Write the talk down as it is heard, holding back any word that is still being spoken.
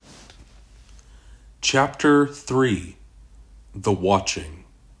Chapter 3 The Watching.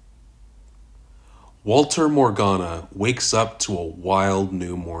 Walter Morgana wakes up to a wild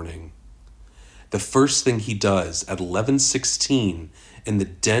new morning. The first thing he does at 11:16 in the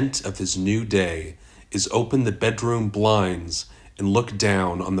dent of his new day is open the bedroom blinds and look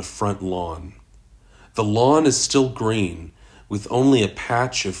down on the front lawn. The lawn is still green, with only a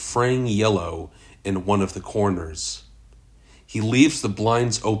patch of fraying yellow in one of the corners. He leaves the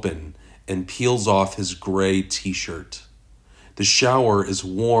blinds open and peels off his gray t-shirt. The shower is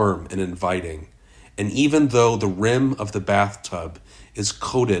warm and inviting, and even though the rim of the bathtub is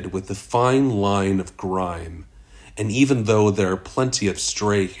coated with a fine line of grime, and even though there are plenty of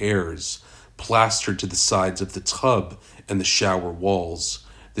stray hairs plastered to the sides of the tub and the shower walls,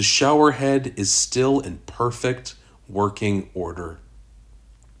 the shower head is still in perfect working order.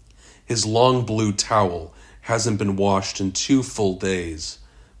 His long blue towel hasn't been washed in 2 full days.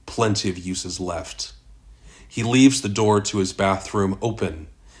 Plenty of uses left. He leaves the door to his bathroom open,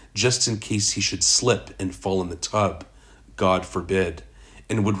 just in case he should slip and fall in the tub, God forbid,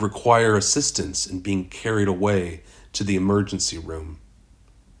 and would require assistance in being carried away to the emergency room.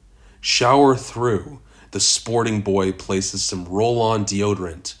 Shower through, the sporting boy places some roll-on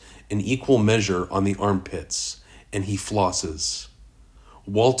deodorant in equal measure on the armpits, and he flosses.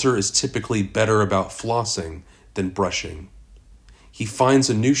 Walter is typically better about flossing than brushing. He finds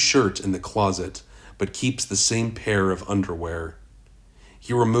a new shirt in the closet, but keeps the same pair of underwear.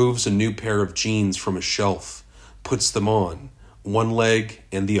 He removes a new pair of jeans from a shelf, puts them on, one leg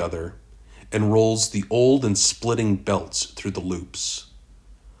and the other, and rolls the old and splitting belts through the loops.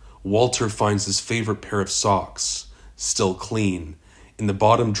 Walter finds his favorite pair of socks, still clean, in the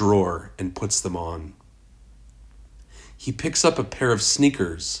bottom drawer and puts them on. He picks up a pair of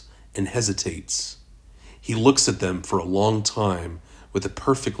sneakers and hesitates. He looks at them for a long time with a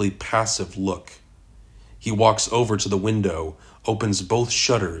perfectly passive look. He walks over to the window, opens both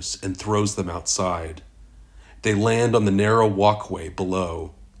shutters, and throws them outside. They land on the narrow walkway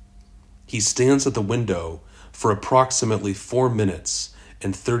below. He stands at the window for approximately 4 minutes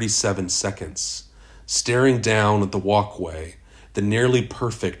and 37 seconds, staring down at the walkway, the nearly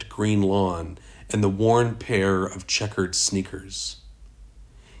perfect green lawn, and the worn pair of checkered sneakers.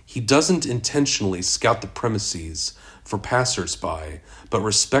 He doesn't intentionally scout the premises for passers-by, but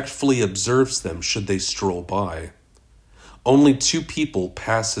respectfully observes them should they stroll by. Only 2 people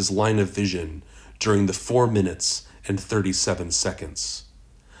pass his line of vision during the 4 minutes and 37 seconds.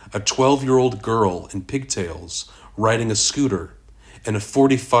 A 12-year-old girl in pigtails riding a scooter, and a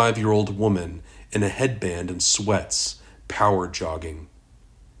 45-year-old woman in a headband and sweats, power jogging.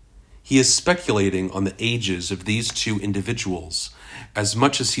 He is speculating on the ages of these 2 individuals as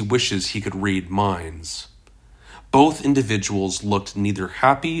much as he wishes he could read minds. Both individuals looked neither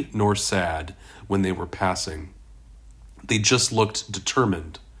happy nor sad when they were passing. They just looked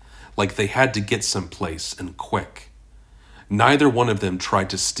determined, like they had to get someplace and quick. Neither one of them tried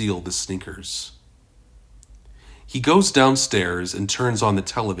to steal the sneakers. He goes downstairs and turns on the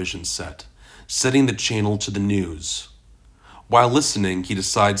television set, setting the channel to the news. While listening, he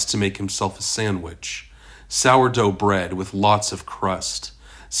decides to make himself a sandwich. Sourdough bread with lots of crust,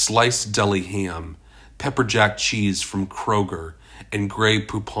 sliced deli ham, pepper jack cheese from Kroger, and Grey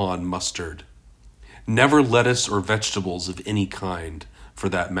Poupon mustard. Never lettuce or vegetables of any kind, for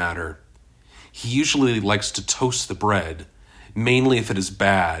that matter. He usually likes to toast the bread, mainly if it is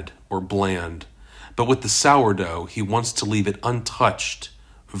bad or bland, but with the sourdough, he wants to leave it untouched,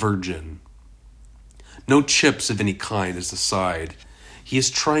 virgin. No chips of any kind as a side. He is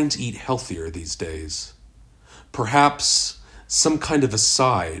trying to eat healthier these days. Perhaps some kind of a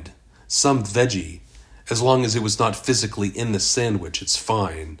side, some veggie, as long as it was not physically in the sandwich, it's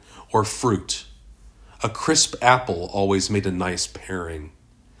fine, or fruit. A crisp apple always made a nice pairing.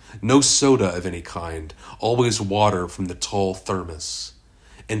 No soda of any kind, always water from the tall thermos.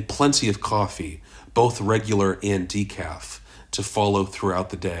 And plenty of coffee, both regular and decaf, to follow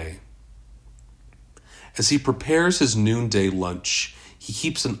throughout the day. As he prepares his noonday lunch, he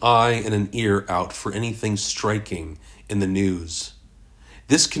keeps an eye and an ear out for anything striking in the news.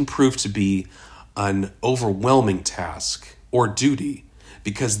 This can prove to be an overwhelming task or duty,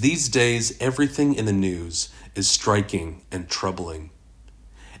 because these days everything in the news is striking and troubling.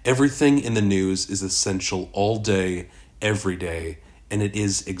 Everything in the news is essential all day, every day, and it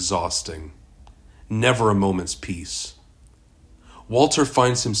is exhausting. Never a moment's peace. Walter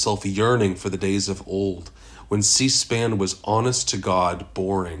finds himself yearning for the days of old, when C-SPAN was honest-to-God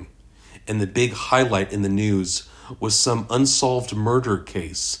boring, and the big highlight in the news was some unsolved murder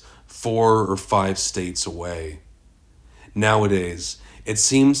case 4 or 5 states away. Nowadays, it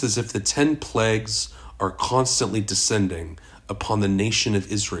seems as if the 10 plagues are constantly descending upon the nation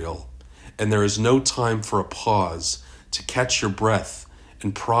of Israel, and there is no time for a pause to catch your breath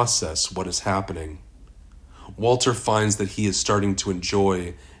and process what is happening. Walter finds that he is starting to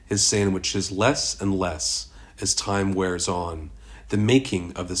enjoy his sandwiches less and less as time wears on, the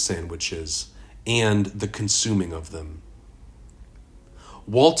making of the sandwiches and the consuming of them.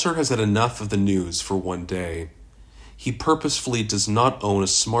 Walter has had enough of the news for one day. He purposefully does not own a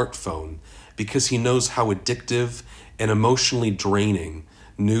smartphone because he knows how addictive and emotionally draining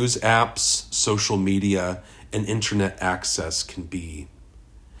news apps, social media, and internet access can be.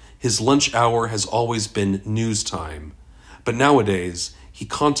 His lunch hour has always been news time, but nowadays he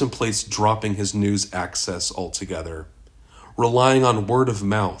contemplates dropping his news access altogether, relying on word of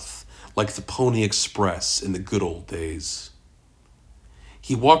mouth like the Pony Express in the good old days.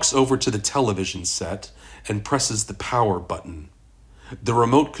 He walks over to the television set and presses the power button. The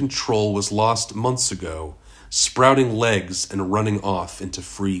remote control was lost months ago, sprouting legs and running off into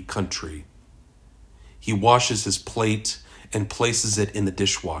free country. He washes his plate and places it in the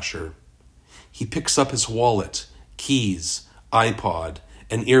dishwasher. He picks up his wallet, keys, iPod,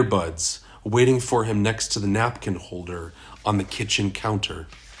 and earbuds, waiting for him next to the napkin holder on the kitchen counter.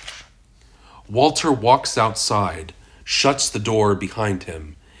 Walter walks outside, shuts the door behind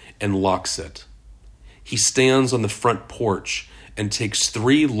him, and locks it. He stands on the front porch and takes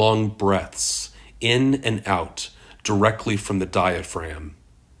 3 long breaths, in and out, directly from the diaphragm.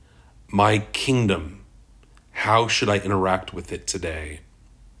 My kingdom. How should I interact with it today?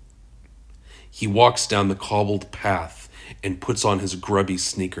 He walks down the cobbled path and puts on his grubby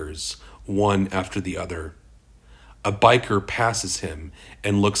sneakers, one after the other. A biker passes him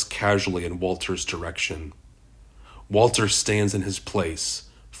and looks casually in Walter's direction. Walter stands in his place,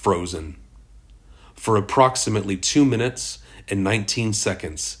 frozen. For approximately 2 minutes and 19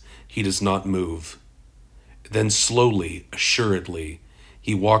 seconds, he does not move. Then slowly, assuredly,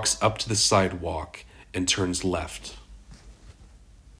 he walks up to the sidewalk and turns left.